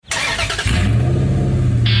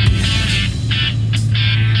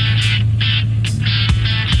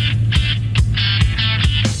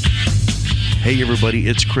Hey everybody,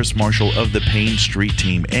 it's Chris Marshall of the Payne Street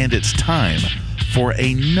Team, and it's time for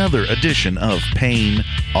another edition of Payne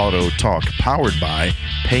Auto Talk, powered by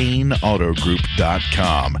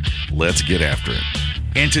PayneAutoGroup.com. Let's get after it.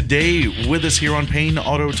 And today with us here on Payne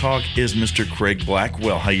Auto Talk is Mr. Craig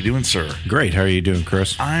Blackwell. How you doing, sir? Great. How are you doing,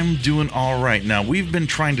 Chris? I'm doing all right. Now, we've been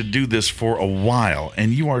trying to do this for a while,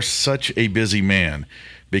 and you are such a busy man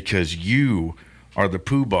because you are the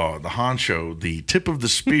poobah, the honcho, the tip of the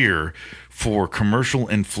spear for commercial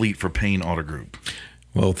and fleet for Payne Auto Group.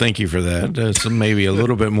 Well, thank you for that. It's maybe a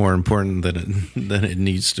little bit more important than it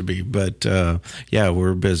needs to be. But, yeah,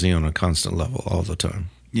 we're busy on a constant level all the time.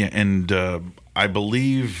 Yeah, and I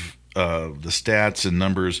believe the stats and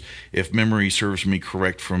numbers, if memory serves me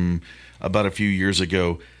correct, from about a few years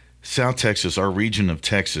ago, South Texas, our region of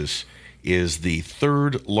Texas, is the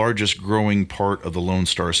third largest growing part of the Lone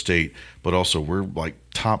Star State, but also we're like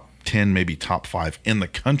top 10, maybe top 5 in the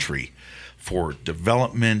country for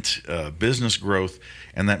development, business growth,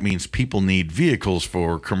 and that means people need vehicles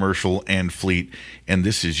for commercial and fleet, and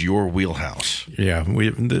this is your wheelhouse. Yeah,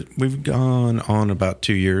 we've gone on about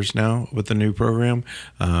 2 years now with the new program.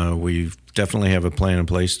 We definitely have a plan in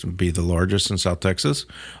place to be the largest in South Texas.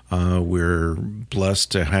 We're blessed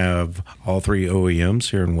to have all 3 OEMs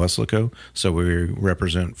here in Weslaco, so we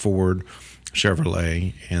represent Ford,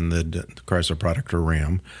 Chevrolet, and the Chrysler product or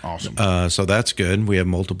Ram. Awesome. So that's good. We have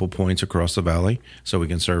multiple points across the valley, so we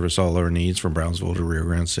can service all our needs from Brownsville to Rio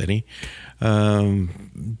Grande City.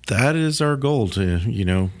 That is our goal,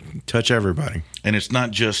 to touch everybody. And it's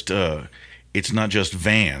not just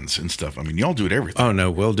vans and stuff. I mean, y'all do everything. Oh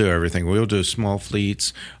no, we'll do everything. We'll do small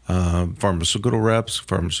fleets, pharmaceutical reps,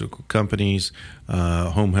 pharmaceutical companies,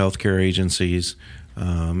 home health care agencies,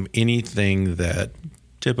 anything that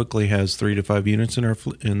typically has 3 to 5 units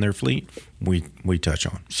in their fleet, we touch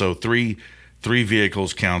on. So three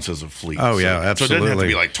vehicles counts as a fleet. Oh, yeah, absolutely. So it doesn't have to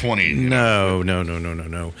be like 20. No.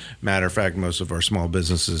 Matter of fact, most of our small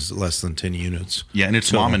businesses less than 10 units. Yeah, and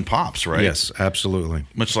it's mom and pops, right? Yes, absolutely.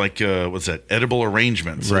 Much like, what's that, edible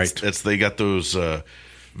arrangements. Right. They got those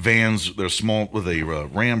vans, they're small, with a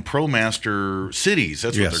Ram ProMaster Cities.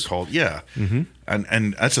 That's what they're called. Yeah. Mm-hmm.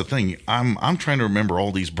 And that's the thing. I'm trying to remember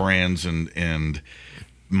all these brands and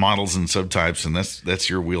models and subtypes, and that's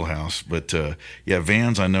your wheelhouse. But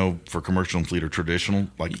vans, I know for commercial and fleet are traditional.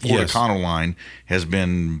 Like Ford Econoline has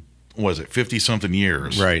been, 50-something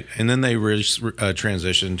years, right? And then they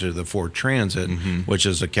transitioned to the Ford Transit, which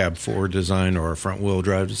is a cab forward design or a front wheel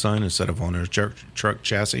drive design instead of on a truck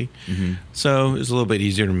chassis. Mm-hmm. So it's a little bit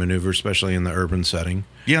easier to maneuver, especially in the urban setting.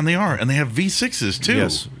 Yeah, and they are, and they have V6s too.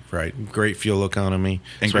 Yes, right. Great fuel economy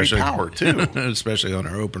and great power too, especially on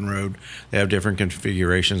our open road. They have different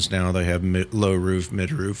configurations now. They have low roof, mid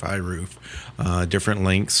roof, high roof, different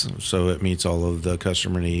lengths, so it meets all of the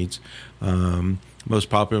customer needs.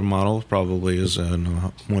 Most popular model probably is a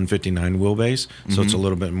 159 wheelbase, so it's a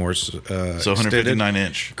little bit more so 159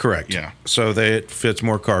 inch. Correct. Yeah. So it fits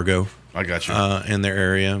more cargo. I got you. In their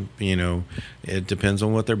area, it depends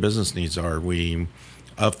on what their business needs are. We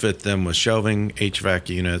outfit them with shelving, HVAC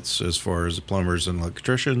units as far as plumbers and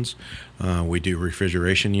electricians. We do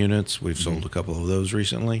refrigeration units. We've sold a couple of those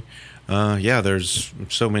recently. There's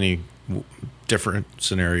so many different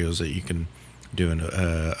scenarios that you can do an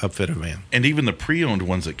upfit a van. And even the pre-owned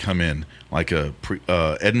ones that come in, like a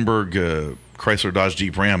Edinburgh Chrysler Dodge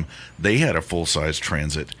Jeep Ram, they had a full-size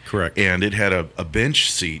Transit. Correct. And it had a bench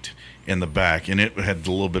seat in the back, and it had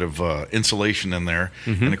a little bit of insulation in there.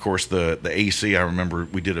 Mm-hmm. And, of course, the AC, I remember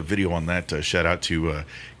we did a video on that. Shout out to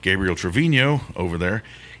Gabriel Trevino over there.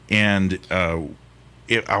 And I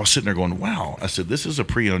was sitting there going, wow. I said, this is a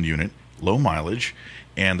pre-owned unit, low mileage,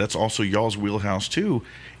 and that's also y'all's wheelhouse too.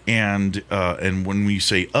 And when we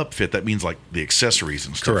say upfit, that means like the accessories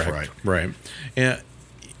and stuff. Correct. Right. Yeah.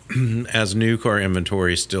 As new car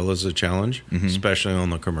inventory still is a challenge, especially on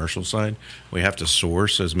the commercial side, we have to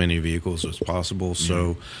source as many vehicles as possible.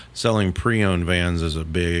 So selling pre-owned vans is a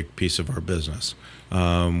big piece of our business.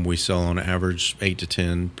 We sell on average 8 to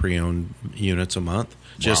 10 pre-owned units a month.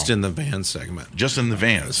 Just in the van segment. Just in the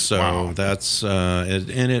vans. So that's, and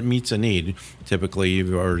it meets a need. Typically,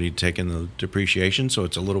 you've already taken the depreciation, so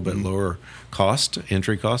it's a little bit lower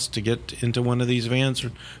entry cost to get into one of these vans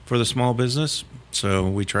for the small business. So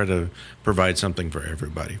we try to provide something for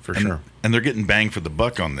everybody, sure. And they're getting bang for the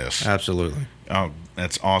buck on this. Absolutely. Oh,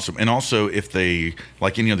 that's awesome. And also, if they,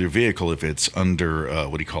 like any other vehicle, if it's under,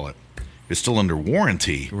 it's still under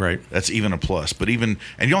warranty. Right. That's even a plus. But and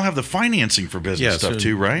y'all have the financing for business stuff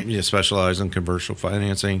too, right? Yeah, specialize in commercial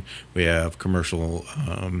financing. We have commercial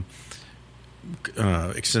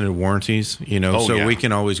extended warranties, we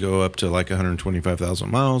can always go up to like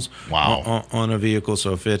 125,000 miles on a vehicle.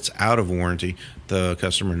 So if it's out of warranty, the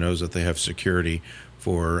customer knows that they have security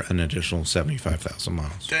for an additional 75,000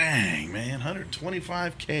 miles. Dang, man,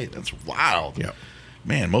 125K. That's wild. Yeah.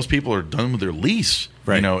 Man, most people are done with their lease,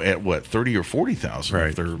 at what, 30 or 40,000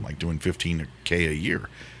 if they're like doing 15K a year.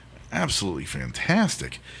 Absolutely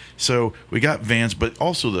fantastic. So we got vans, but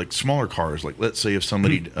also like smaller cars. Like let's say if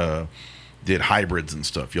somebody did hybrids and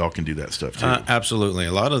stuff, y'all can do that stuff too. Absolutely.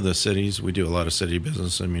 A lot of the cities, we do a lot of city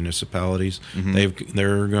business and municipalities.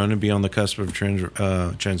 They're going to be on the cusp of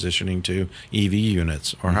transitioning to EV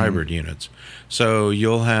units or hybrid units. So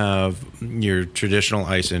you'll have your traditional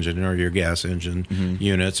ICE engine or your gas engine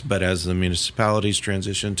units, but as the municipalities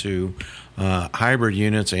transition to hybrid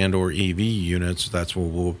units and or EV units, that's where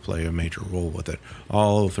we'll play a major role with it.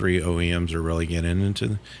 All three OEMs are really getting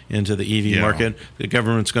into the EV market. The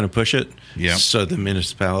government's going to push it. Yeah. So the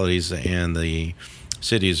municipalities and the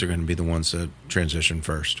cities are going to be the ones that transition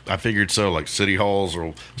first. I figured so. Like city halls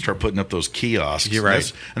will start putting up those kiosks. You're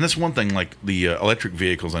right. And that's one thing. Like the electric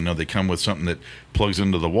vehicles, I know they come with something that plugs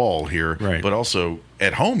into the wall here. Right. But also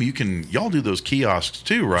at home, y'all do those kiosks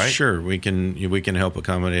too, right? Sure. We can help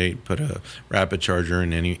accommodate. Put a rapid charger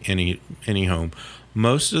in any home.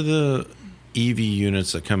 Most of the EV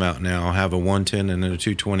units that come out now have a 110 and then a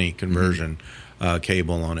 220 conversion.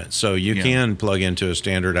 Cable on it. So you can plug into a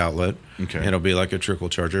standard outlet. Okay. It'll be like a trickle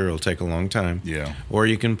charger. It'll take a long time. Yeah. Or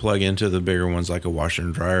you can plug into the bigger ones like a washer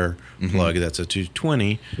and dryer plug that's a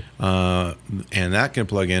 220. And that can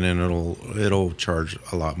plug in and it'll charge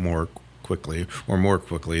a lot more quickly than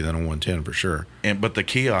a 110 for sure. But the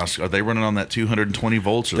kiosks, are they running on that 220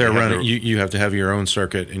 volts? Or they're running. You have to have your own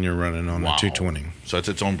circuit and you're running on the 220. So it's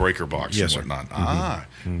its own breaker box and whatnot.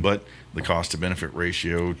 But the cost to benefit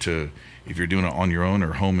ratio to if you're doing it on your own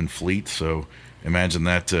or home and fleet. So imagine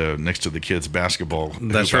that next to the kids' basketball.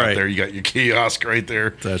 That's right. Out there, you got your kiosk right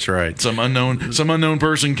there. That's right. Some unknown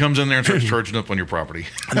person comes in there and starts charging up on your property.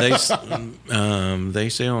 They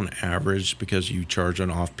say on average, because you charge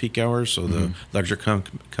on off-peak hours, so the electric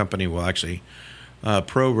company will actually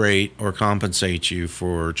prorate or compensate you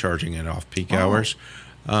for charging at off-peak hours.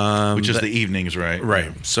 Which is the evenings, right?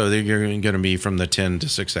 Right. So they're going to be from the 10 to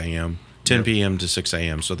 6 a.m., 10 p.m. to 6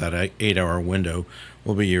 a.m., so that 8-hour window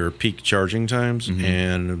will be your peak charging times,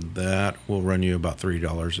 and that will run you about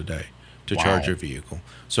 $3 a day to charge your vehicle.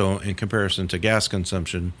 So in comparison to gas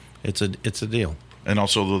consumption, it's a deal. And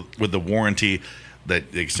also with the warranty, the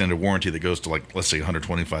extended warranty that goes to like, let's say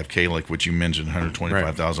 125K, like what you mentioned,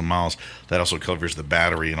 125,000 miles, that also covers the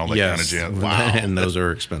battery and all that kind of jazz. Wow. And those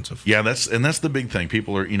are expensive. Yeah, that's the big thing.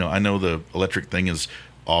 People are, I know the electric thing is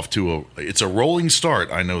off to it's a rolling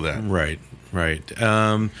start. I know that. Right.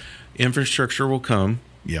 Infrastructure will come.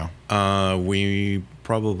 Yeah. We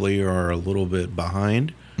probably are a little bit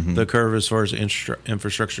behind the curve as far as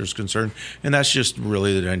infrastructure is concerned. And that's just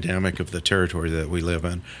really the dynamic of the territory that we live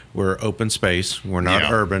in. We're open space. We're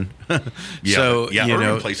not urban. So,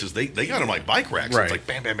 urban places, they got them like bike racks. Right. It's like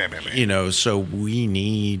bam, bam, bam, bam, bam. So we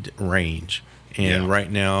need range. And right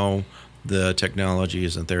now, the technology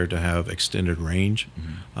isn't there to have extended range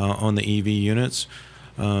on the EV units.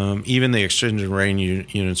 Even the extended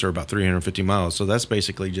range units are about 350 miles. So that's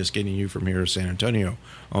basically just getting you from here to San Antonio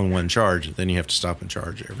on one charge. Then you have to stop and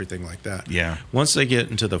charge, everything like that. Yeah. Once they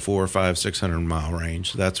get into the 400, 500, 600 mile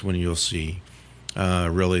range, that's when you'll see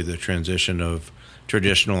really the transition of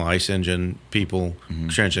traditional ICE engine people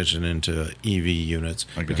transition into EV units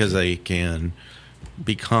because they can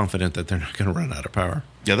be confident that they're not going to run out of power.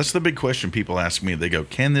 Yeah, that's the big question people ask me. They go,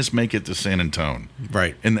 "Can this make it to San Antonio?"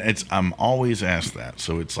 Right. And I'm always asked that.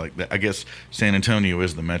 So it's like, I guess San Antonio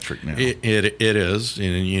is the metric now. It is,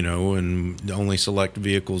 and only select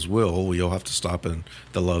vehicles will. You'll have to stop in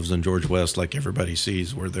the Loves and George West like everybody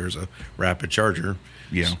sees where there's a rapid charger.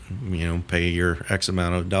 Yeah. Pay your X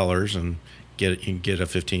amount of dollars and get a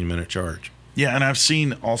 15-minute charge. Yeah, and I've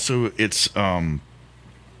seen also it's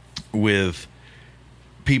with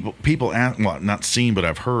people ask, well, not seen, but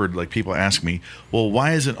I've heard, like, people ask me, well,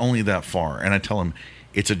 why is it only that far? And I tell them,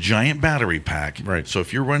 it's a giant battery pack. Right. So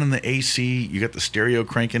if you're running the AC, you got the stereo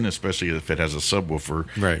cranking, especially if it has a subwoofer.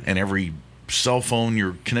 Right. And every cell phone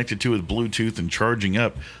you're connected to with Bluetooth and charging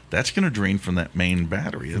up, that's going to drain from that main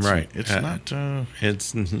battery. It's not.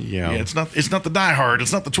 It's not the diehard.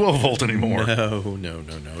 It's not the 12 volt anymore. No.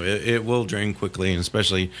 It will drain quickly, and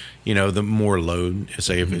especially the more load.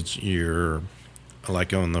 Say if it's your,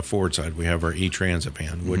 like on the Ford side, we have our e-Transit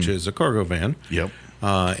van, which is a cargo van. Yep.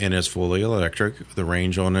 And it's fully electric. The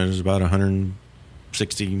range on it is about 100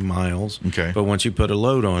 60 miles. Okay. But once you put a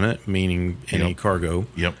load on it, meaning any cargo.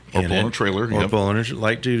 Yep. Or pulling a trailer. Or pulling a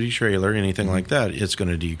light-duty trailer, anything like that, it's going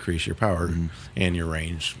to decrease your power and your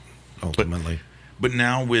range, ultimately. But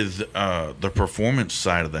now with the performance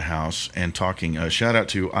side of the house and talking, shout out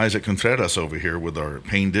to Isaac Contreras over here with our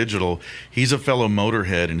Payne Digital. He's a fellow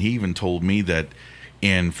motorhead, and he even told me that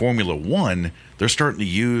in Formula One, they're starting to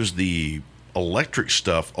use the electric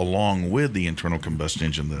stuff along with the internal combustion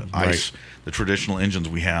engine, the ICE, the traditional engines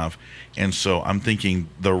we have. And so I'm thinking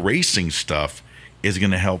the racing stuff is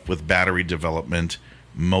going to help with battery development,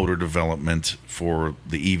 motor development for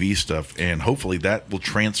the EV stuff, and hopefully that will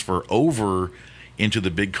transfer over into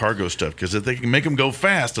the big cargo stuff, because if they can make them go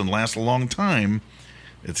fast and last a long time,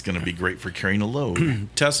 it's going to be great for carrying a load.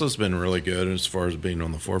 Tesla's been really good as far as being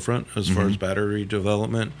on the forefront as far as battery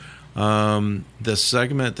development. The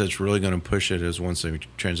segment that's really going to push it is once they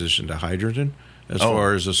transition to hydrogen. As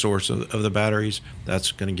far as the source of the batteries,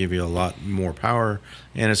 that's going to give you a lot more power,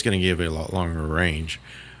 and it's going to give you a lot longer range.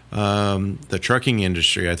 The trucking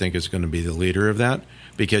industry, I think, is going to be the leader of that,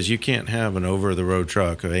 because you can't have an over-the-road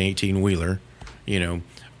truck, an 18-wheeler,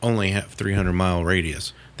 only have 300-mile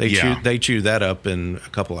radius. They chew that up in a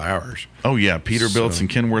couple of hours. Oh, yeah. Peterbilts and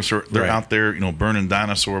Kenworths, they're out there, burning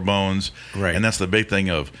dinosaur bones. Right. And that's the big thing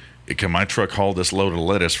of, can my truck haul this load of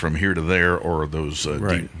lettuce from here to there, or those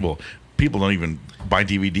people don't even buy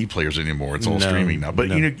DVD players anymore. It's all streaming now. But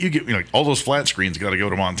you get all those flat screens got to go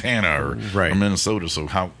to Montana or Minnesota. So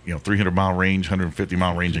how 300-mile range,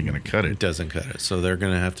 150-mile range ain't going to cut it. It doesn't cut it. So they're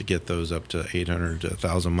going to have to get those up to 800 to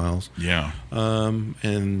 1,000 miles. Yeah.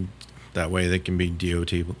 And that way they can be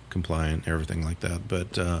DOT compliant, everything like that.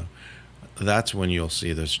 But that's when you'll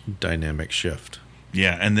see this dynamic shift.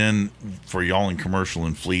 Yeah, and then for y'all in commercial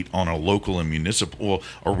and fleet on a local and municipal,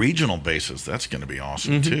 a regional basis, that's going to be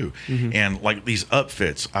awesome too. And like these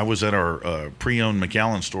upfits, I was at our pre-owned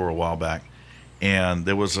McAllen store a while back, and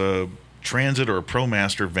there was a Transit or a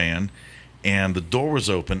ProMaster van, and the door was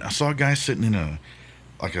open. I saw a guy sitting in a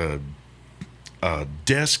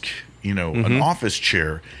desk, an office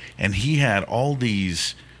chair, and he had all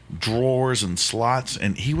these drawers and slots,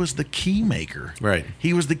 and he was the key maker. Right.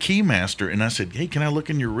 He was the key master. And I said, hey, can I look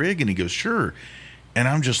in your rig? And he goes, sure. And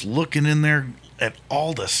I'm just looking in there at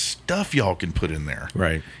all the stuff y'all can put in there.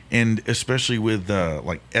 Right. And especially with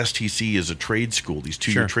like STC is a trade school, these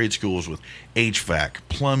two-year trade schools with HVAC,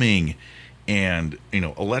 plumbing, and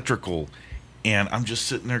electrical. And I'm just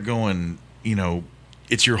sitting there going,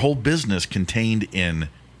 it's your whole business contained in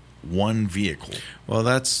one vehicle. Well,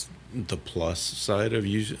 that's the plus side of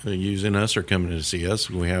using us or coming to see us.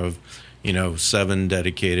 We have, 7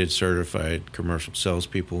 dedicated certified commercial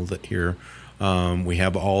salespeople that here. We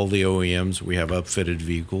have all the OEMs. We have upfitted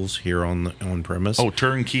vehicles here on premise. Oh,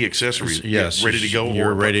 turnkey accessories. Yes, ready to go.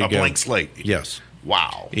 You're ready to go. Blank slate. Yes.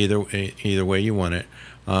 Wow. Either way you want it.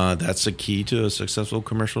 That's the key to a successful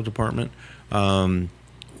commercial department.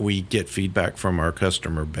 We get feedback from our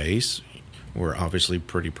customer base. We're obviously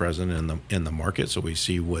pretty present in the market, so we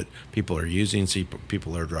see what people are using, see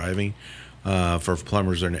people are driving. For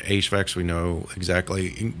plumbers and HVACs, we know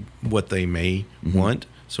exactly what they may want,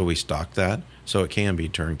 so we stock that. So it can be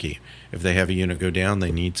turnkey. If they have a unit go down,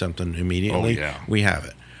 they need something immediately. We have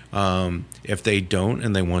it. If they don't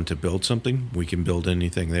and they want to build something, we can build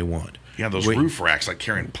anything they want. Yeah, those roof racks, like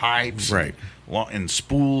carrying pipes, and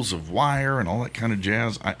spools of wire and all that kind of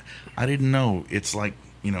jazz. I didn't know. It's like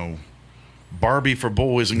Barbie for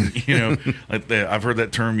boys, and I've heard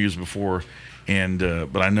that term used before, and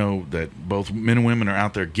but I know that both men and women are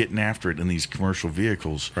out there getting after it in these commercial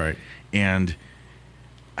vehicles. Right. And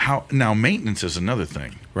how now maintenance is another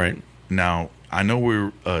thing. Right. Now I know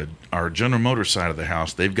we're our General Motors side of the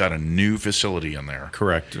house. They've got a new facility in there.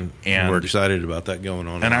 Correct. And we're excited about that going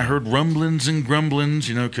on. And I heard rumblings and grumblings,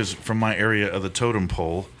 because from my area of the totem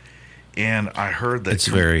pole, and I heard that it's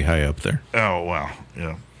very high up there. Oh wow,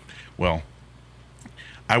 yeah. Well,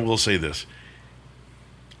 I will say this.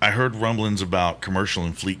 I heard rumblings about commercial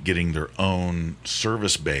and fleet getting their own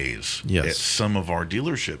service bays at some of our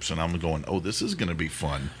dealerships, and I'm going, oh, this is going to be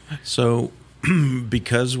fun. So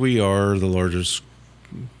because we are the largest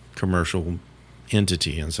commercial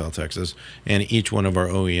entity in South Texas, and each one of our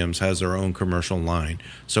OEMs has their own commercial line,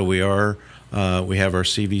 so we have our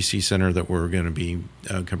CVC center that we're going to be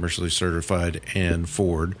commercially certified, and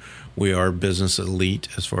Ford. We are Business Elite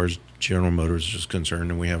as far as General Motors is concerned,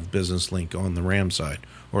 and we have Business Link on the Ram side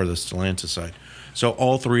or the Stellantis side. So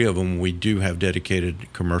all 3 of them, we do have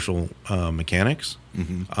dedicated commercial mechanics.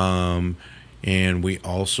 And we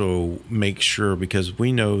also make sure, because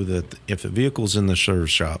we know that if a vehicle's in the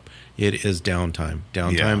service shop, it is downtime.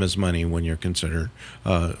 Downtime is money when you're considered,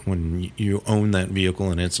 when you own that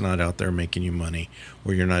vehicle and it's not out there making you money,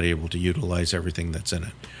 or you're not able to utilize everything that's in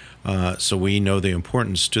it. So we know the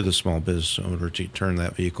importance to the small business owner to turn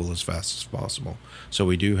that vehicle as fast as possible. So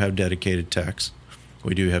we do have dedicated techs.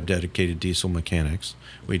 We do have dedicated diesel mechanics.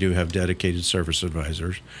 We do have dedicated service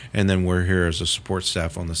advisors. And then we're here as a support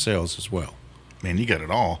staff on the sales as well. Man, you got it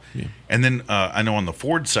all. Yeah. And then I know on the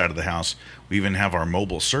Ford side of the house, we even have our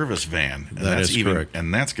mobile service van. And that's correct.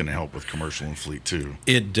 And that's going to help with commercial and fleet, too.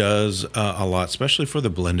 It does a lot, especially for the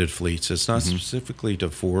blended fleets. It's not specifically to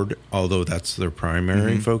Ford, although that's their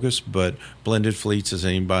primary focus. But blended fleets is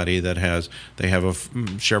anybody that they have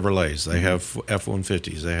Chevrolets, they have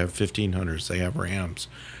F-150s, they have 1500s, they have Rams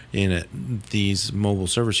in it. These mobile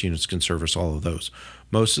service units can service all of those.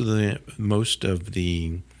 Most of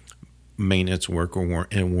the maintenance work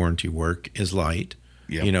and warranty work is light,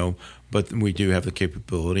 but we do have the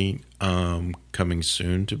capability coming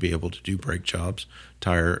soon to be able to do brake jobs,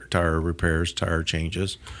 tire repairs, tire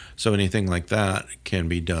changes. So anything like that can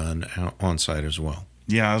be done on site as well.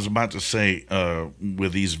 Yeah, I was about to say,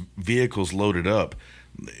 with these vehicles loaded up,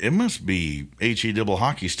 it must be HE double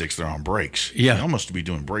hockey sticks there on brakes. Yeah. They must be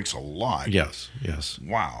doing brakes a lot. Yes.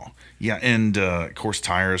 Wow. Yeah, and of course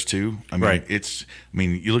tires too. I mean, right.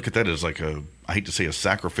 You look at that as like I hate to say a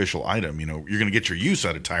sacrificial item. You're going to get your use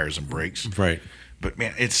out of tires and brakes. Right. But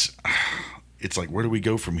man, it's like, where do we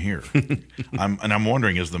go from here? I'm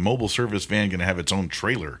wondering, is the mobile service van going to have its own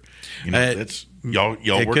trailer? Y'all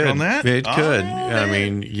working on that? It could. I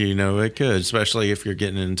mean, it could, especially if you're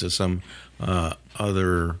getting into some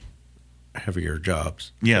other heavier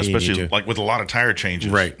jobs. Yeah, especially like with a lot of tire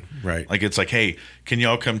changes. Right. Like it's like, hey, can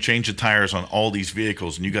y'all come change the tires on all these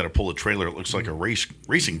vehicles? And you got to pull a trailer. It looks like a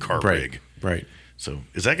racing car rig. Right. So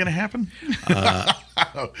is that going to happen?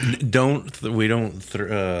 We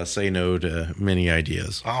don't say no to many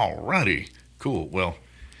ideas. All righty, cool. Well,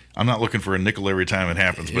 I'm not looking for a nickel every time it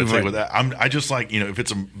happens, but right. With that, I just like, if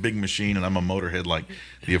it's a big machine and I'm a motorhead like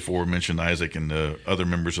the aforementioned Isaac and the other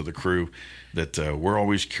members of the crew, that we're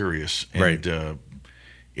always curious. And, right.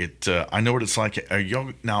 I know what it's like. Are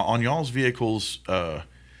y'all, now on y'all's vehicles,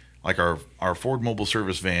 like our Ford mobile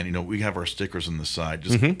service van, we have our stickers on the side.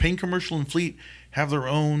 Does Payne Commercial and Fleet have their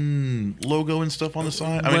own logo and stuff on the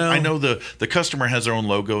side? I mean, I know the customer has their own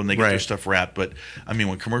logo and they get their stuff wrapped, but I mean,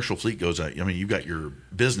 when Commercial Fleet goes out, you've got your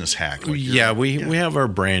business hack. Like we have our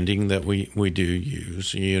branding that we do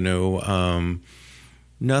use,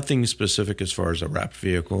 nothing specific as far as a wrapped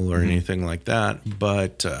vehicle or anything like that,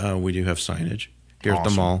 but we do have signage here at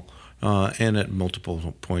the mall. And at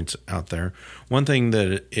multiple points out there. One thing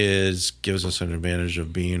that gives us an advantage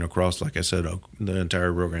of being across, like I said, the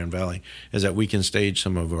entire Rio Grande Valley, is that we can stage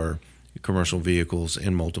some of our commercial vehicles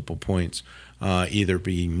in multiple points, either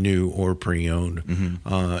be new or pre-owned.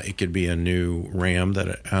 It could be a new Ram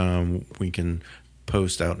that we can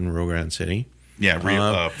post out in Rio Grande City.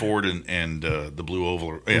 Yeah, Ford and the Blue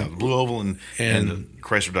Oval. The Blue Oval and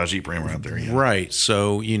Chrysler Dodge Jeep Ram are out there. Yeah. Right.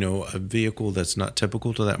 So, a vehicle that's not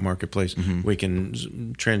typical to that marketplace, we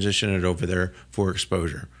can transition it over there for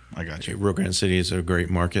exposure. I got you. Rio Grande City is a great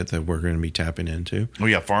market that we're going to be tapping into. Oh,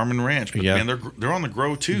 yeah, farm and ranch. But, man, they're on the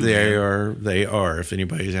grow, too. They are. If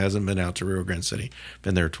anybody hasn't been out to Rio Grande City,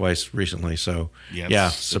 been there twice recently. So,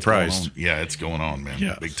 surprised. It's going on, man.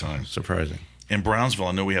 Yeah, big time. Surprising. In Brownsville,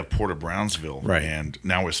 I know we have Port of Brownsville, right? And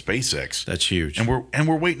now with SpaceX, that's huge. And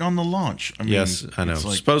we're waiting on the launch. Yes, I know.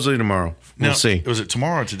 Supposedly tomorrow. We'll see. Was it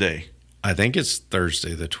tomorrow or today? I think it's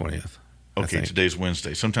Thursday, the 20th. Okay, today's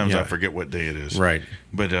Wednesday. Sometimes I forget what day it is. Right.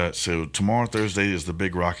 But so tomorrow, Thursday, is the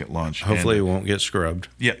big rocket launch. Hopefully, it won't get scrubbed.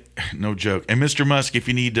 Yeah, no joke. And Mr. Musk, if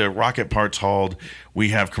you need rocket parts hauled,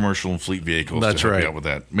 we have commercial and fleet vehicles. That's to help right. You out with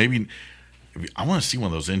that. Maybe. I want to see one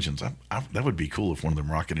of those engines. That would be cool if one of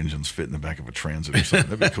them rocket engines fit in the back of a Transit or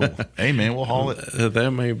something. That'd be cool. Hey, man, we'll haul it.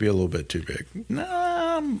 That may be a little bit too big.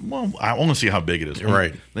 Well, I want to see how big it is.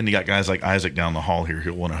 Right. Then you got guys like Isaac down the hall here.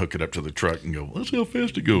 He'll want to hook it up to the truck and go, let's see how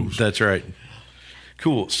fast it goes. That's right.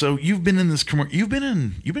 Cool. So you've been in this you've been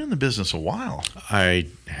in the business a while. I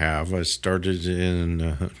have. I started in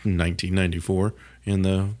 1994 in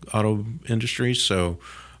the auto industry. So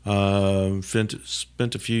spent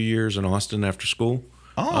a few years in Austin after school.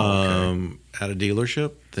 At a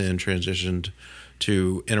dealership, then transitioned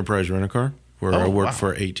to Enterprise Rent-A-Car, where I worked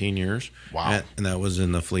for 18 years. Wow. And that was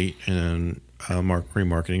in the fleet and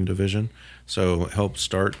remarketing division. So helped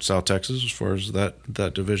start South Texas as far as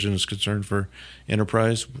that division is concerned for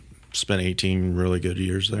Enterprise. Spent 18 really good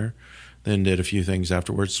years there. Then did a few things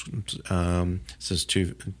afterwards since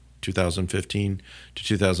 2015 to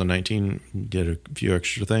 2019, did a few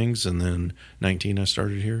extra things, and then 19 I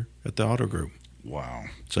started here at the Auto Group. Wow.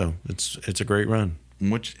 So it's a great run.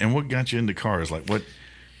 What got you into cars? Like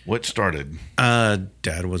what started?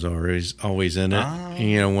 Dad was always in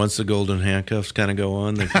it. Once the golden handcuffs kind of go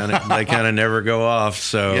on, they kind of never go off.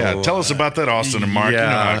 So yeah, tell us about that, Austin and Mark. Yeah, you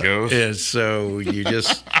know how it goes. So you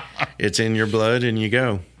just it's in your blood and you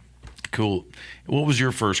go. Cool. What was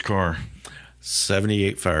your first car?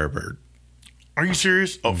 78 Firebird. Are you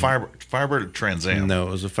serious? Oh, Firebird or Trans Am? No,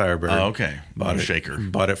 it was a Firebird. Oh, okay. Bought it. Shaker.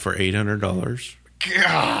 Bought it for $800.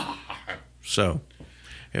 God. So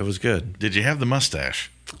it was good. Did you have the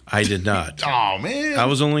mustache? I did not. Oh, man. I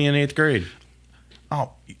was only in 8th grade.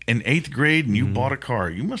 Oh, in 8th grade and you bought a car.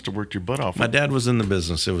 You must have worked your butt off. My dad was in the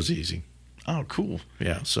business. It was easy. Oh, cool.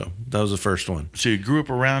 Yeah, so that was the first one. So you grew up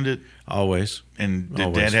around it? Always. And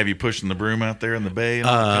did Dad have you pushing the broom out there in the bay?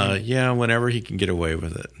 Yeah, whenever he can get away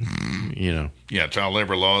with it. Yeah, child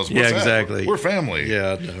labor laws. Yeah, exactly. We're family.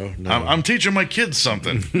 Yeah, no. I'm teaching my kids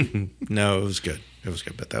something. No, it was good.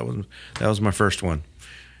 But that was my first one.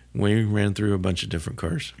 We ran through a bunch of different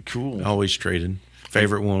cars. Cool. Always traded.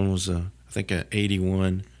 Favorite one was, I think, an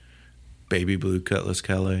 81 baby blue Cutlass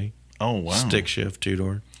Calais. Oh, wow. Stick shift,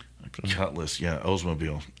 2-door. Cutlass, yeah.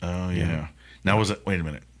 Oldsmobile. Oh, yeah. Now, wait a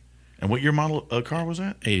minute. And what year model car was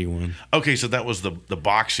that? 81. Okay, so that was the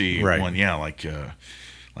boxy right. one. Yeah, like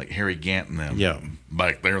Harry Gant and them. Yeah.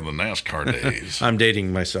 Back there in the NASCAR days. I'm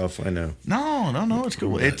dating myself, I know. No, it's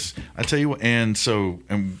cool. I tell you what, and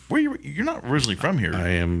where you're not originally from here. I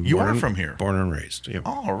am. You are from here. Born and raised. Yep.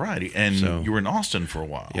 All righty. And you were in Austin for a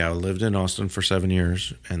while. Yeah, I lived in Austin for 7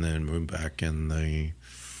 years and then moved back in the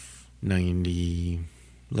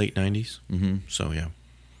late 90s. Mm-hmm. So, yeah.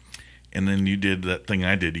 And then you did that thing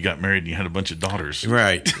I did. You got married and you had a bunch of daughters.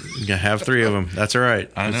 Right. You have 3 of them. That's all right.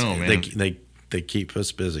 I know, man. They keep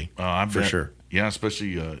us busy. For sure. Yeah,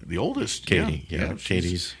 especially the oldest, Katie. Yeah,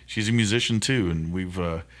 Katie's. She's a musician too, and we've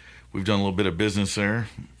done a little bit of business there.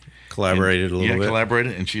 Collaborated a little bit. Yeah,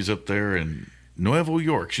 collaborated, and she's up there in Nuevo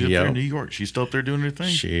York. She's up there in New York. She's still up there doing her thing.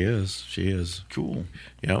 She is. Cool.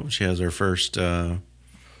 Yep. She has her first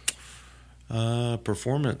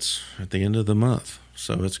performance at the end of the month,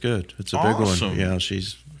 so it's good. It's a big one. Yeah,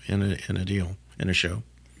 she's in a deal in a show.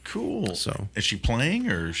 Cool. So is she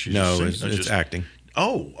playing or is she no? Just it's acting.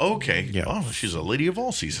 Oh, okay. Yeah. Oh, she's a lady of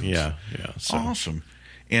all seasons. Yeah. So. Awesome.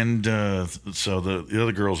 And so the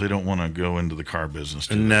other girls, they don't want to go into the car business.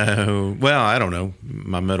 No. Well, I don't know.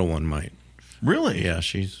 My middle one might. Really? Yeah.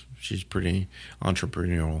 She's pretty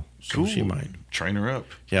entrepreneurial. So cool. She might train her up.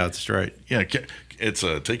 Yeah, that's right. Yeah. It's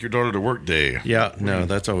a take your daughter to work day. Yeah. No,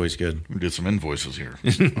 that's always good. We did some invoices here.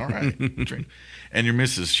 All right. And your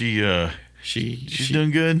missus, she's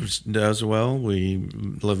doing good. Does well. We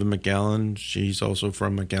live in McAllen. She's also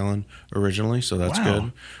from McAllen originally, so that's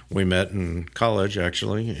good. We met in college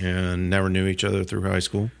actually, and never knew each other through high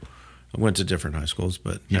school. I went to different high schools,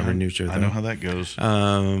 but never knew each other. I know how that goes.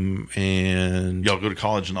 And y'all go to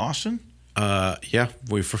college in Austin? Yeah,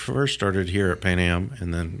 we first started here at Payne Am,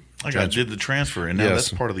 and then I did the transfer, and now that's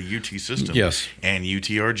part of the UT system. Yes, and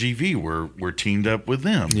UTRGV, we're teamed up with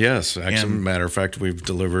them. Yes, actually, matter of fact, we've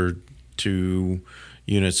delivered 2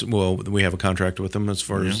 units. Well, we have a contract with them as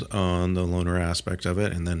far as on the loaner aspect of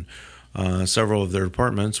it, and then several of their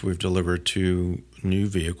departments we've delivered 2 new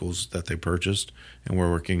vehicles that they purchased, and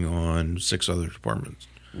we're working on 6 other departments.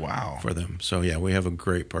 Wow, for them. So yeah, we have a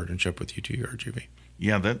great partnership with UTRGV.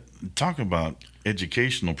 Yeah, talk about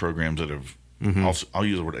educational programs that have, I'll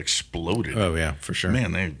use the word exploded. Oh, yeah, for sure.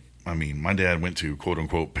 Man, my dad went to quote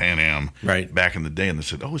unquote Pan Am back in the day, and they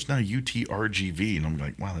said, oh, it's now UTRGV. And I'm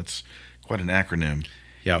like, wow, that's quite an acronym.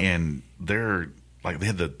 Yeah. And they're like, they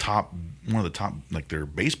had one of the top, like their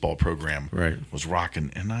baseball program was rocking,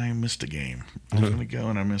 and I missed a game. I was going to go,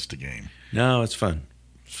 and I missed a game. No, it's fun.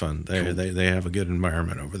 It's fun. They have a good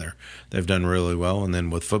environment over there. They've done really well. And then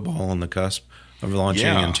with football on the cusp of launching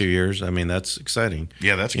in 2 years, that's exciting.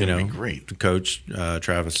 Yeah, that's going to be great. The coach,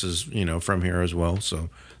 Travis, is from here as well, so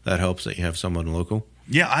that helps that you have someone local.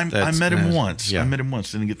 Yeah, I met him once. Yeah. I met him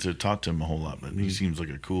once. Didn't get to talk to him a whole lot, but he seems like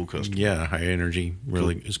a cool customer. Yeah, high energy.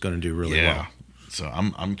 Really is going to do really well. So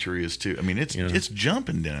I'm curious too. I mean, it's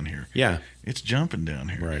jumping down here. Yeah, it's jumping down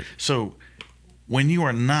here. Right. So when you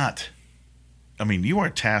are not, you are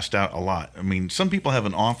tasked out a lot. Some people have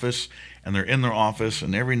an office and they're in their office,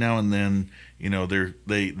 and every now and then,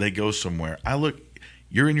 they go somewhere.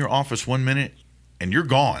 You're in your office 1 minute, and you're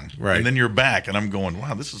gone. Right. And then you're back, and I'm going,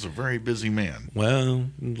 wow, this is a very busy man. Well,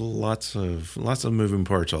 lots of moving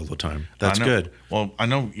parts all the time. That's good. Well, I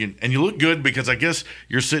know, and you look good because I guess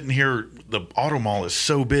you're sitting here. The auto mall is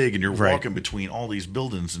so big, and you're walking between all these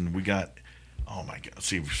buildings, and we got, oh my God,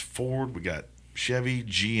 see Ford, we got Chevy,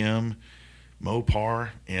 GM,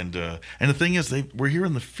 Mopar, and the thing is, we're here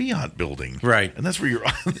in the Fiat building, right? And that's where you're.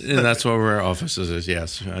 And that's where our offices is.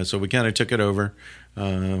 Yes, so we kind of took it over.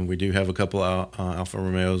 We do have a couple Alfa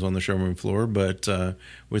Romeos on the showroom floor, but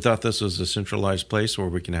we thought this was a centralized place where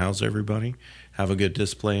we can house everybody, have a good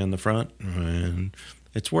display in the front, and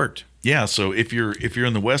it's worked. Yeah, so if you're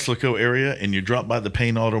in the Weslaco area and you drop by the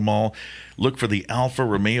Payne Auto Mall, look for the Alfa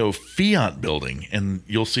Romeo Fiat building, and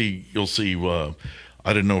you'll see.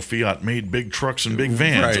 I didn't know Fiat made big trucks and big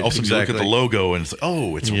vans. Right, Also, exactly. you look at the logo and it's like,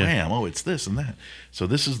 oh, it's a Ram. Oh, it's this and that. So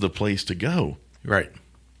this is the place to go. Right.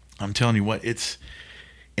 I'm telling you what,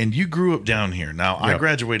 and you grew up down here. Now, I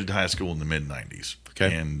graduated high school in the mid-'90s.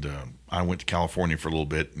 Okay. And I went to California for a little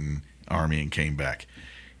bit in Army and came back.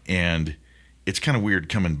 And it's kind of weird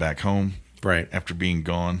coming back home. Right. After being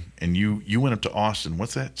gone. And you went up to Austin.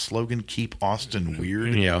 What's that slogan? Keep Austin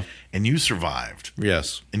weird? Yeah. And you survived.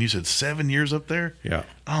 Yes. And you said 7 years up there? Yeah.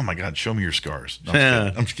 Oh, my God. Show me your scars. No,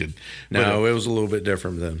 I'm just kidding. No, it was a little bit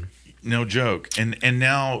different then. No joke. And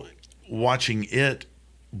now watching it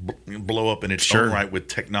blow up in its own right with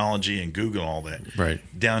technology and Google and all that. Right.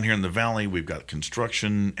 Down here in the valley, we've got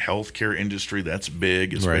construction, healthcare industry. That's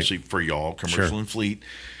big, especially for y'all, commercial and fleet.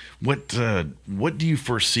 What do you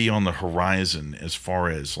foresee on the horizon as far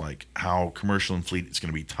as like how commercial and fleet is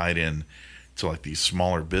going to be tied in to like these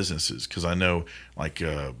smaller businesses? Because I know like,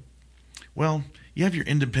 you have your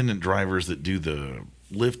independent drivers that do the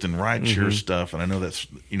Lyft and rideshare stuff, and I know that's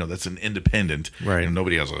an independent, right? And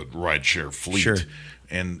nobody has a rideshare fleet,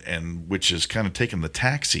 and which is kind of taking the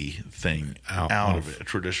taxi thing out of it, a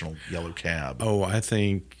traditional yellow cab. Oh, I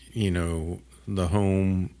think the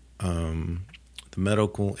home. The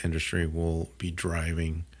medical industry will be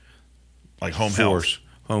driving like home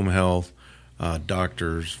health,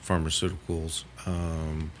 doctors, pharmaceuticals.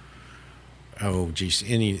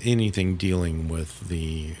 Anything dealing with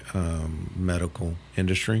the medical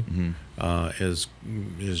industry is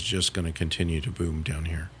just going to continue to boom down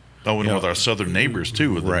here. Oh, and with our southern neighbors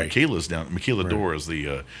too, with the Michaela's down. Michaela Door is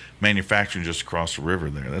the manufacturing just across the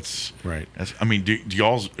river there. That's right. I mean, do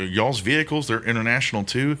y'all's vehicles, they're international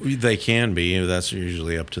too? They can be. That's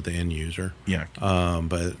usually up to the end user. Yeah.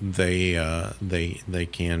 But they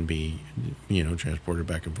can be, transported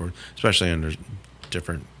back and forth, especially under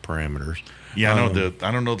different parameters. Yeah,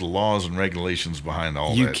 I don't know the laws and regulations behind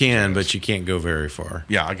all that. You can, but you can't go very far.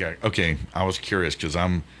 Yeah. Okay. I was curious because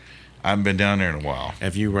I haven't been down there in a while.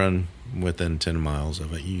 If you run within 10 miles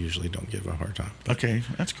of it, you usually don't give a hard time. Okay,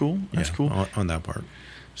 that's cool. That's cool. On that part.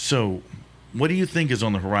 So, what do you think is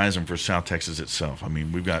on the horizon for South Texas itself? I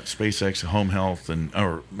mean, we've got SpaceX, home health,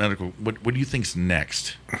 or medical. What do you think's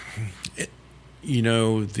next?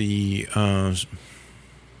 The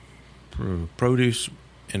produce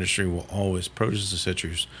industry produce and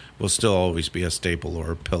citrus will still always be a staple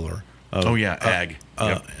or a pillar. Ag.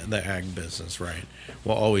 The ag business, right,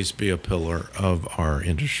 will always be a pillar of our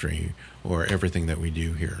industry or everything that we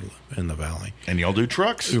do here in the valley. And y'all do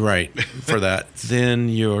trucks, right? For that, then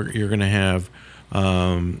you're going to have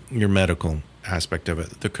your medical aspect of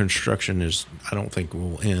it. The construction I don't think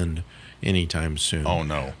will end anytime soon. Oh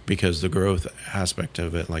no, because the growth aspect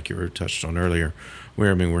of it, like you were touched on earlier,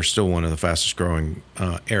 we're still one of the fastest growing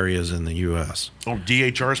areas in the U.S. Oh,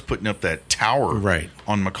 DHR's putting up that tower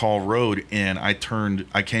on McCall Road, and I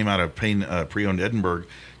came out of Payne pre-owned Edinburgh,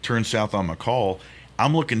 turned south on McCall.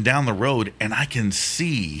 I'm looking down the road, and I can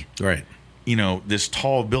see this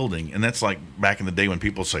tall building, and that's like back in the day when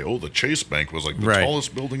people say, "Oh, the Chase Bank was like the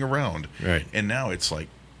tallest building around," right? And now it's like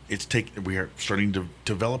we are starting to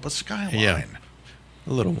develop a skyline,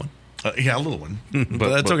 a little one. A little one, but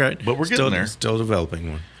that's okay. But we're getting there. Still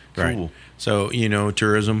developing one. Cool. Right. So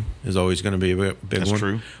tourism is always going to be a big that's one.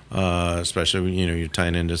 True. Especially when you're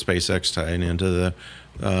tying into SpaceX, tying into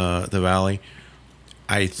the valley.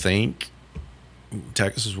 I think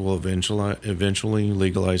Texas will eventually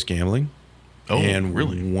legalize gambling. Oh, and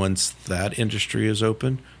really? Once that industry is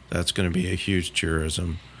open, that's going to be a huge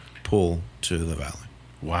tourism pull to the valley.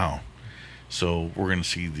 Wow. So we're going to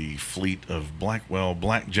see the fleet of Blackwell,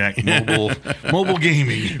 Blackjack, mobile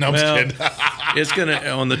gaming. No, I'm just kidding. It's going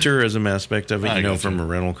to, on the tourism aspect of it, from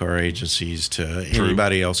rental car agencies to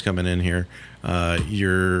anybody else coming in here, all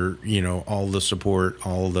the support,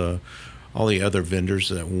 all the other vendors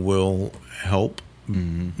that will help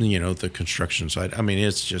the construction side. I mean,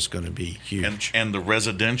 it's just going to be huge. And the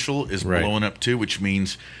residential is blowing up too, which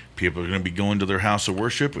means people are going to be going to their house of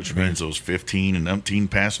worship, which means those 15 and umpteen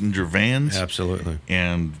passenger vans. Absolutely.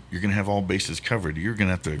 And you're going to have all bases covered. You're going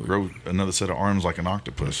to have to grow another set of arms like an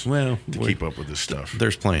octopus to keep up with this stuff.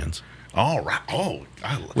 There's plans. All right. Oh,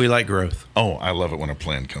 we like growth. Oh, I love it when a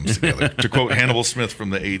plan comes together. To quote Hannibal Smith from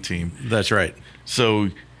the A-Team. That's right. So,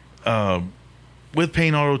 with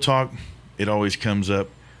Payne Auto Talk, it always comes up.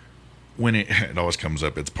 When it always comes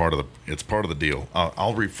up, it's part of the deal.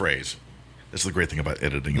 I'll rephrase. That's the great thing about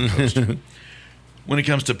editing and post. When it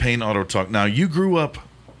comes to Payne Auto Talk, now you grew up,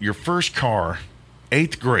 your first car,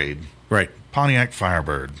 8th grade, right? Pontiac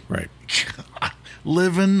Firebird, right?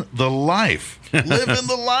 Living the life, living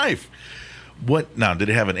the life. What now? Did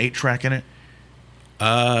it have an 8-track in it?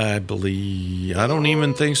 I believe. I don't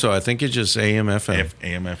even think so. I think it's just AM FM.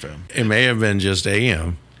 AM FM. It may have been just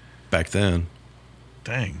AM back then.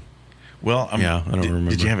 Dang. Well, I don't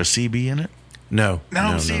remember. Did you have a CB in it? No,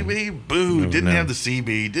 CB. No. Boo! No, didn't have the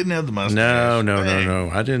CB. Didn't have the mustache.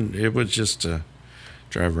 No. I didn't. It was just to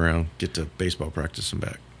drive around, get to baseball practice and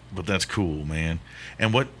back. But that's cool, man.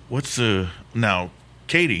 And what's the now?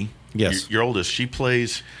 Katie, yes, your oldest. She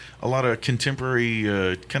plays a lot of contemporary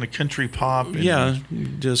kind of country pop.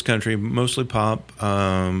 Just country, mostly pop.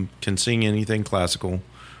 Can sing anything classical.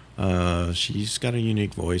 She's got a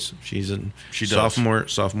unique voice. She's a sophomore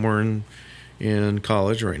in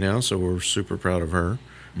college right now, so we're super proud of her.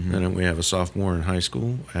 Mm-hmm. And then we have a sophomore in high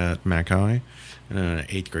school at Mac High and an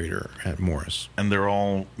 8th grader at Morris. And they're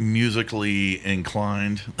all musically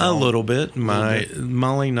inclined? A little bit.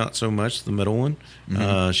 Molly, not so much, the middle one.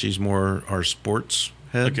 Mm-hmm. She's more our sports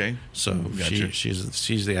head. Okay. So gotcha.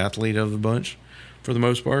 she's the athlete of the bunch for the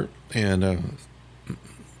most part. And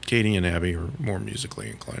Katie and Abby are more musically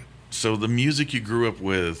inclined. So the music you grew up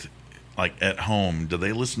with, like at home, do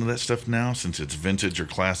they listen to that stuff now since it's vintage or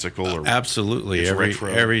classical? Or absolutely.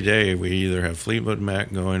 Every day we either have Fleetwood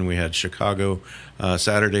Mac going. We had Chicago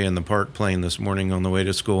Saturday in the Park playing this morning on the way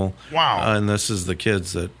to school. Wow. And this is the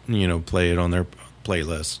kids that, play it on their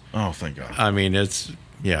playlists. Oh, thank God. I mean, it's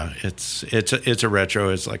a retro.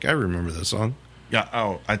 It's like, I remember this song. Yeah.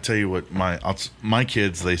 Oh, I tell you what, my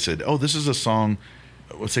kids, they said, oh, this is a song.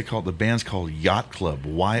 What's it called? The band's called Yacht Club,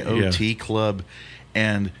 YOT Club.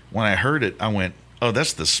 And when I heard it, I went, oh,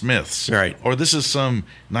 that's the Smiths. Right. Or this is some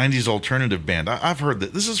 90s alternative band. I've heard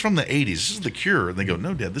that. This is from the 80s. This is The Cure. And they go,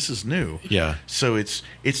 no, Dad, this is new. Yeah. So it's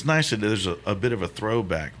nice that there's a bit of a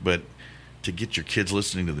throwback. But to get your kids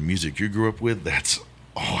listening to the music you grew up with, that's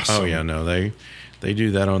awesome. Oh, yeah, no, they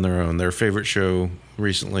do that on their own. Their favorite show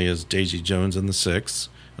recently is Daisy Jones and the Six.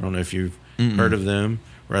 I don't know if you've heard of them,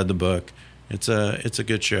 read the book. It's a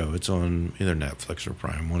good show. It's on either Netflix or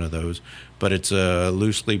Prime, one of those. But it's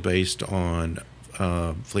loosely based on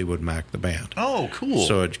Fleetwood Mac, the band. Oh, cool.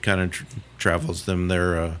 So it kind of travels them.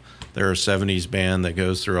 They're a 70s band that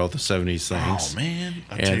goes through all the 70s things. Oh, man.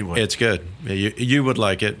 I'll tell you what. It's good. You would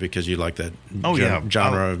like it because you like that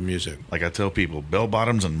genre of music. Like I tell people,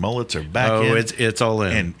 bell-bottoms and mullets are back in. Oh, it's all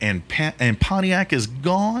in. And Pontiac is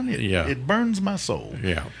gone. It burns my soul.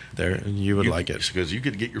 Yeah. You would like it. Because you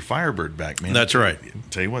could get your Firebird back, man. That's right.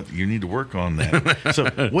 Tell you what, you need to work on that. So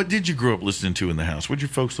what did you grow up listening to in the house? What did your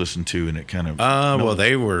folks listen to? And it kind of... Well,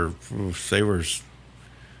 they were 70s,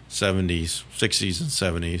 60s, and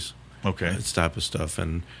 70s. Okay. This type of stuff.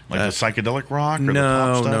 And like the psychedelic rock or the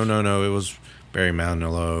pop stuff? No. It was Barry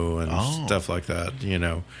Manilow and stuff like that,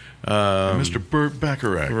 Mr. Burt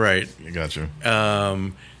Bacharach. Right. I gotcha.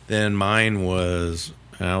 Then mine was...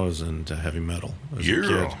 I was into heavy metal as a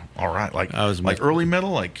kid. All right. I was early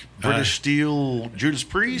metal, like British Steel, Judas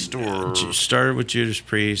Priest, or... Started with Judas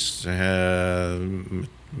Priest. Metallica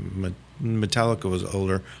was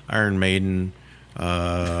older. Iron Maiden...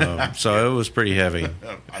 so it was pretty heavy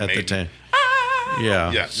at the time.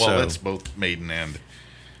 Yeah. Well, that's both Maiden and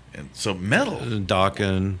so metal.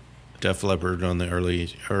 Dokken, Def Leppard on the early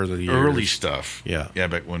years. Early stuff. Yeah. Yeah,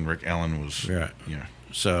 back when Rick Allen was. Yeah.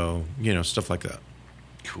 So stuff like that.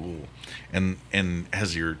 Cool. And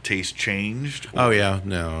has your taste changed? Oh yeah,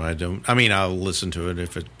 no, I don't. I mean, I'll listen to it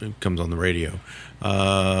if it comes on the radio.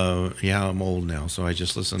 I'm old now, so I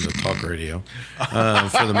just listen to talk radio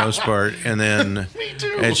for the most part, and then Me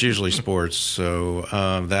too. It's usually sports. So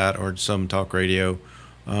that or some talk radio.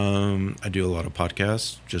 I do a lot of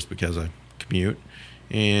podcasts just because I commute,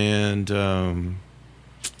 and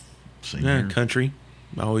country.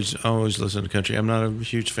 I always listen to country. I'm not a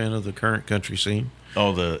huge fan of the current country scene.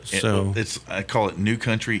 Oh, I call it new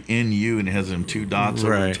country, NU, and it has them 2 dots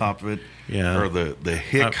over the top of it. Yeah. Or the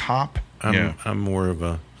hick hop. I'm more of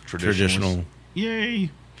a traditional. Yay.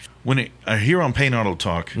 when here on Payne Auto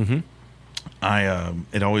Talk, Mm-hmm.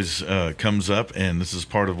 It always comes up, and this is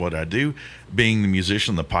part of what I do. Being the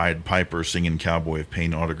musician, the Pied Piper, singing cowboy of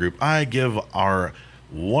Payne Auto Group, I give our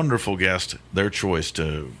wonderful guest their choice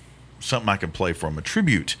to something I can play for them, a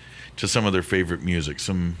tribute to some of their favorite music,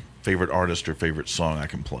 some favorite artist or favorite song I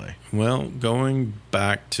can play. Well, going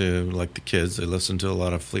back to like the kids, they listen to a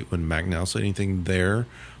lot of Fleetwood Mac now, so anything there,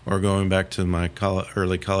 or going back to my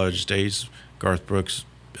early college days, Garth Brooks,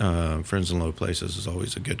 Friends in Low Places is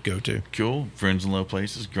always a good go-to. Cool. Friends in Low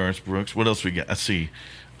Places, Garth Brooks. What else we got? Let's see.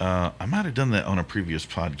 I might have done that on a previous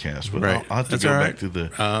podcast, but Right. I'll have to That's go all back right. to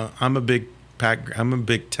the... I'm a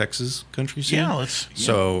big Texas country fan. Yeah,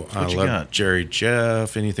 So I what you love got? Jerry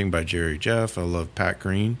Jeff, anything by Jerry Jeff. I love Pat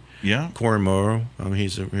Green. Yeah. Cory Morrow.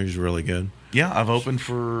 He's really good. Yeah, I've opened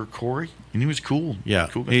for Cory, and he was cool. Yeah,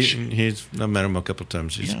 Cool guy. I met him a couple of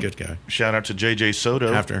times. He's Yeah. a good guy. Shout out to JJ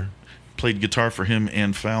Soto. After. Played guitar for him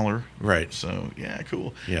and Fowler. Right. So, yeah,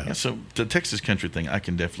 cool. Yeah. So, the Texas country thing, I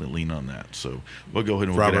can definitely lean on that. So, we'll go ahead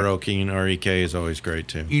and Robert O'Keen, R.E.K. is always great,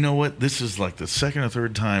 too. You know what? This is like the second or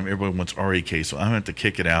third time everyone wants REK, so I'm going to have to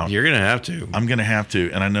kick it out. You're going to have to. I'm going to have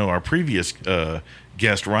to. And I know our previous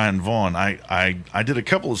guest, Ryan Vaughn, I did a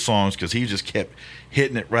couple of songs because he just kept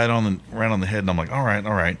hitting it right on the head. And I'm like, all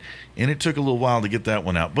right. And it took a little while to get that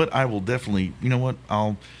one out. But I will definitely, you know what?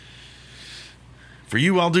 For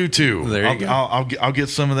you, I'll do too. There you go. I'll get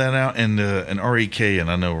some of that out and REK, and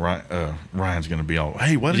I know Ryan's going to be all,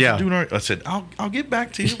 hey, why did you do an REK? I said, I'll get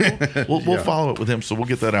back to you. We'll follow up with him, so we'll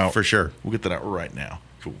get that out For sure. We'll get that out right now.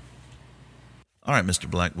 Cool. All right, Mr.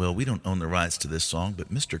 Blackwell, we don't own the rights to this song, but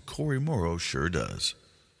Mr. Cory Morrow sure does.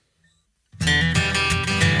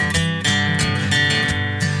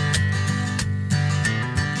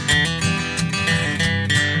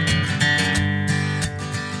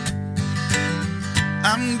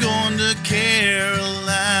 I'm going to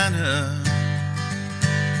Carolina,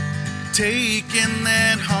 taking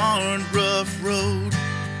that hard, rough road.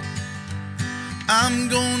 I'm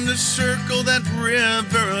going to circle that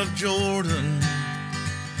river of Jordan,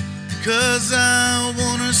 'cause I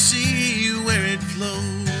want to see where it flows.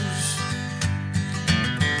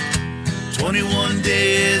 21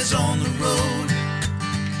 days on the road,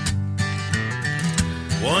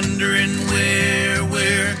 wondering where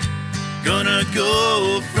we're gonna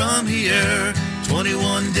go from here.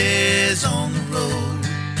 21 days on the road.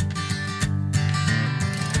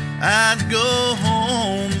 I'd go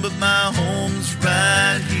home, but my home's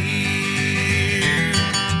right here.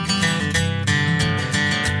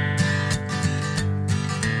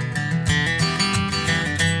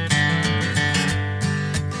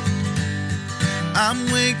 I'm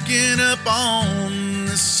waking up on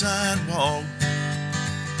the sidewalk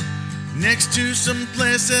next to some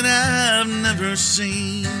place that I've never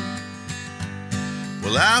seen.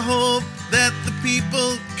 Well, I hope that the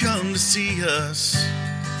people come to see us,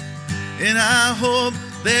 and I hope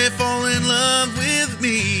they fall in love with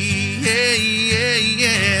me. Yeah, yeah,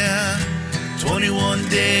 yeah. 21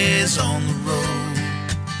 days on the road,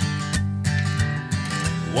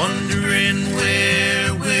 wondering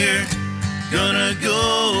where we're gonna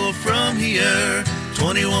go from here.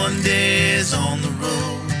 21 days on the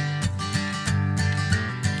road.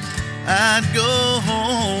 I'd go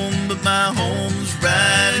home, but my home's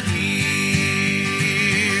right here.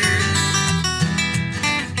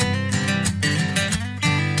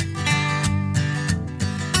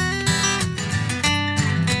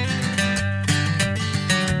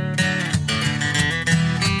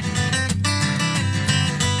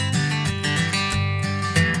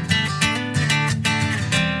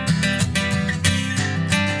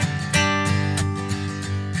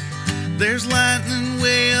 There's lightning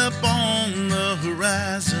way up on the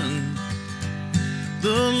horizon.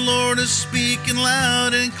 The Lord is speaking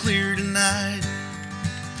loud and clear tonight.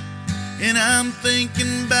 And I'm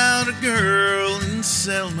thinking about a girl in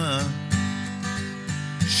Selma.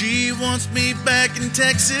 She wants me back in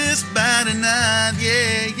Texas by tonight,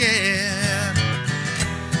 yeah, yeah.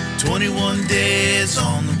 21 days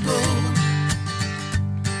on the road,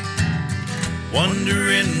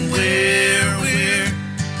 wondering where we're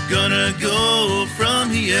gonna go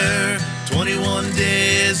from here. 21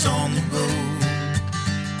 days on the road.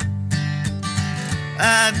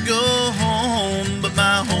 I'd go home, but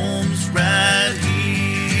my home's right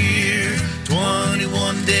here.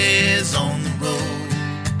 21 days on the road,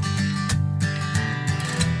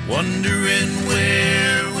 wondering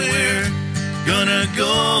where we're gonna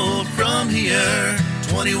go from here.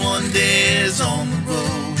 21 days on the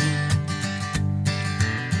road.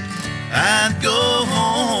 I'd go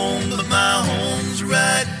home, but my home's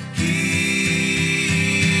right here.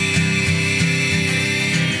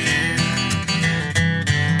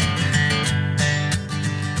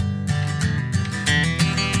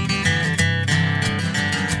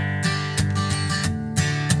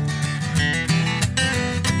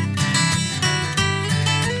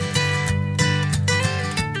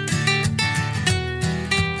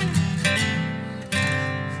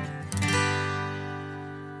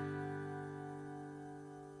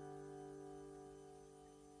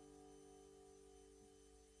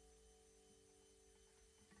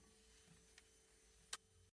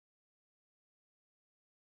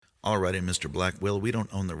 Alrighty, Mr. Blackwell, we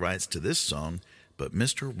don't own the rights to this song, but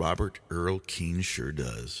Mr. Robert Earl Keane sure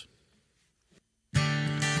does.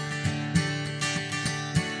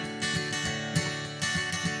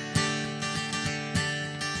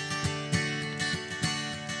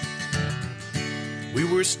 We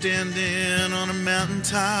were standing on a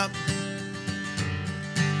mountaintop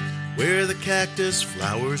where the cactus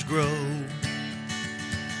flowers grow.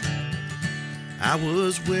 I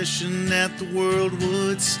was wishing that the world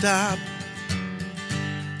would stop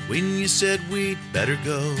when you said we'd better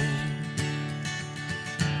go.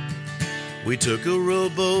 We took a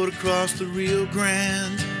rowboat across the Rio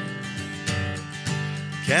Grande.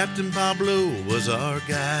 Captain Pablo was our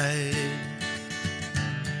guide.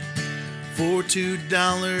 For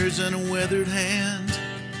 $2 and a weathered hand,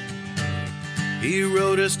 he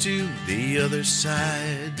rowed us to the other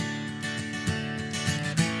side.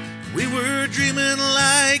 We were dreaming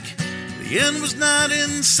like the end was not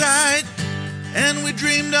in sight, and we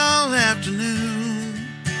dreamed all afternoon.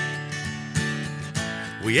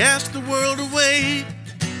 We asked the world to wait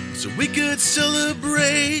so we could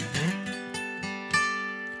celebrate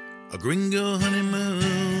a gringo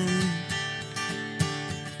honeymoon.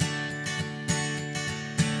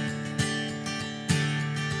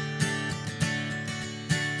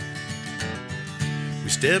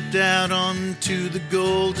 Stepped out onto the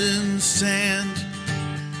golden sand.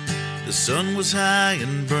 The sun was high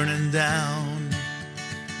and burning down.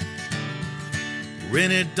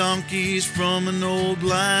 Rented donkeys from an old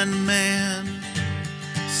blind man,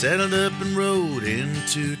 saddled up and rode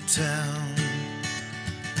into town.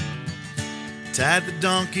 Tied the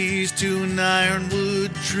donkeys to an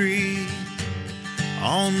ironwood tree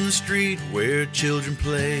on the street where children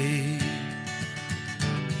play.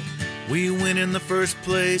 We went in the first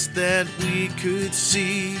place that we could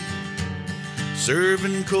see,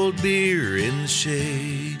 serving cold beer in the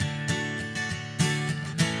shade.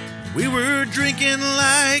 We were drinking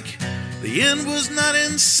like the end was not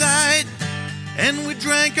in sight, and we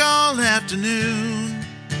drank all afternoon.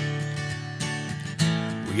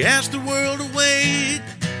 We asked the world to wait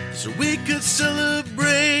so we could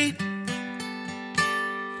celebrate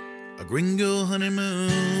a gringo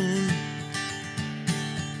honeymoon.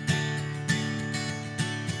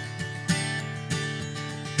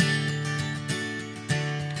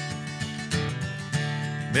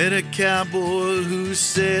 Met a cowboy who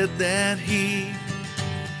said that he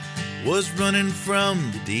was running from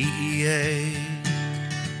the DEA.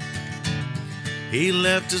 He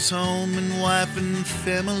left his home and wife and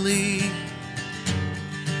family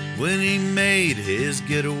when he made his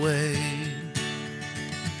getaway.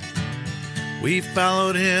 We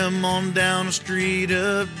followed him on down a street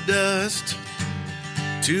of dust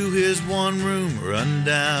to his one-room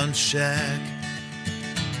rundown shack.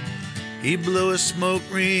 He blew a smoke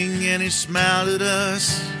ring and he smiled at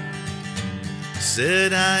us,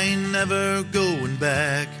 said, I ain't never going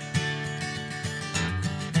back.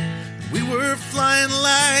 We were flying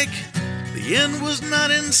like the end was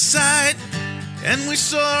not in sight, and we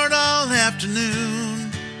soared all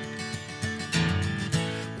afternoon.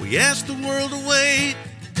 We asked the world to wait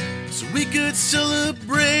so we could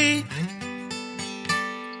celebrate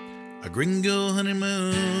a gringo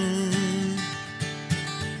honeymoon.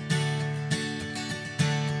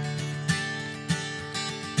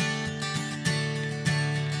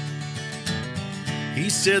 He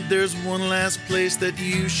said there's one last place that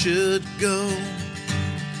you should go.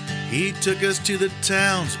 He took us to the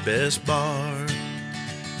town's best bar.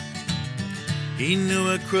 He knew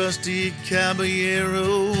a crusty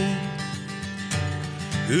caballero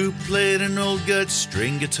who played an old gut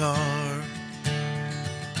string guitar.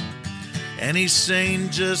 And he sang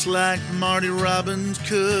just like Marty Robbins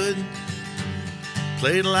could,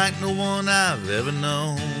 played like no one I've ever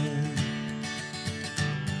known.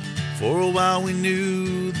 For a while we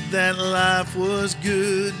knew that life was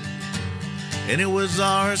good, and it was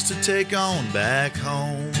ours to take on back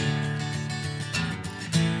home.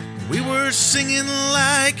 We were singing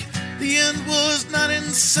like the end was not in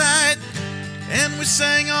sight, and we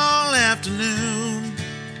sang all afternoon.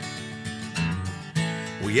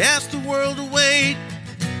 We asked the world to wait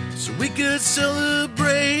so we could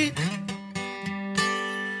celebrate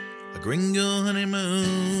a gringo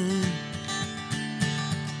honeymoon.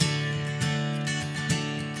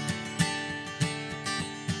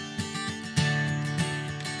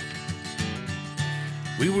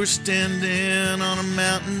 We were standing on a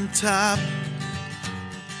mountaintop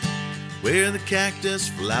where the cactus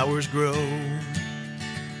flowers grow.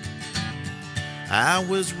 I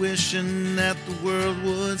was wishing that the world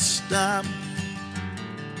would stop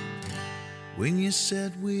when you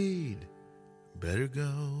said we'd better go.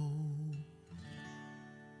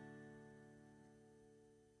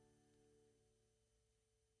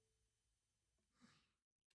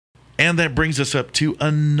 And that brings us up to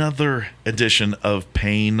another edition of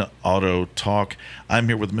Payne Auto Talk. I'm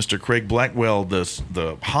here with Mr. Craig Blackwell, the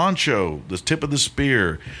honcho, the tip of the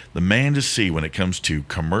spear, the man to see when it comes to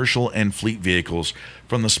commercial and fleet vehicles,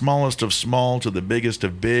 from the smallest of small to the biggest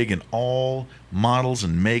of big, and all models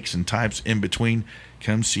and makes and types in between.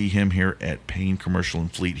 Come see him here at Payne Commercial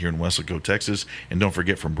and Fleet here in Weslaco, Texas. And don't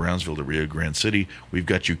forget, from Brownsville to Rio Grande City, we've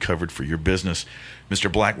got you covered for your business.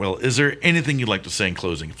 Mr. Blackwell, is there anything you'd like to say in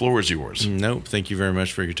closing? The floor is yours. Nope. Thank you very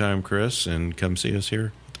much for your time, Chris, and come see us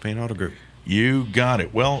here at the Payne Auto Group. You got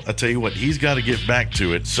it. Well, I tell you what, he's got to get back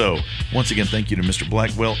to it. So, once again, thank you to Mr.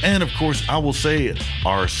 Blackwell. And, of course, I will say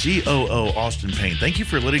our COO, Austin Payne. Thank you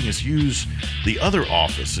for letting us use the other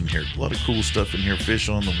office in here. A lot of cool stuff in here, fish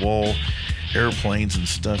on the wall, airplanes and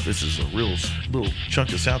stuff. This is a real little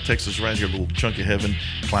chunk of South Texas right here, a little chunk of heaven,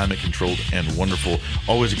 climate controlled and wonderful.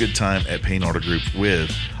 Always a good time at Payne Auto Group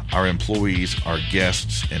with our employees, our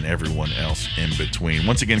guests, and everyone else in between.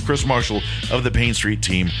 Once again, Chris Marshall of the Payne Street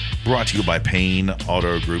team, brought to you by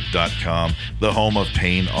PayneAutoGroup.com, the home of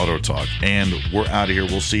Payne Auto Talk. And we're out of here.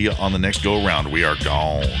 We'll see you on the next go-around. We are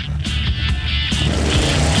gone.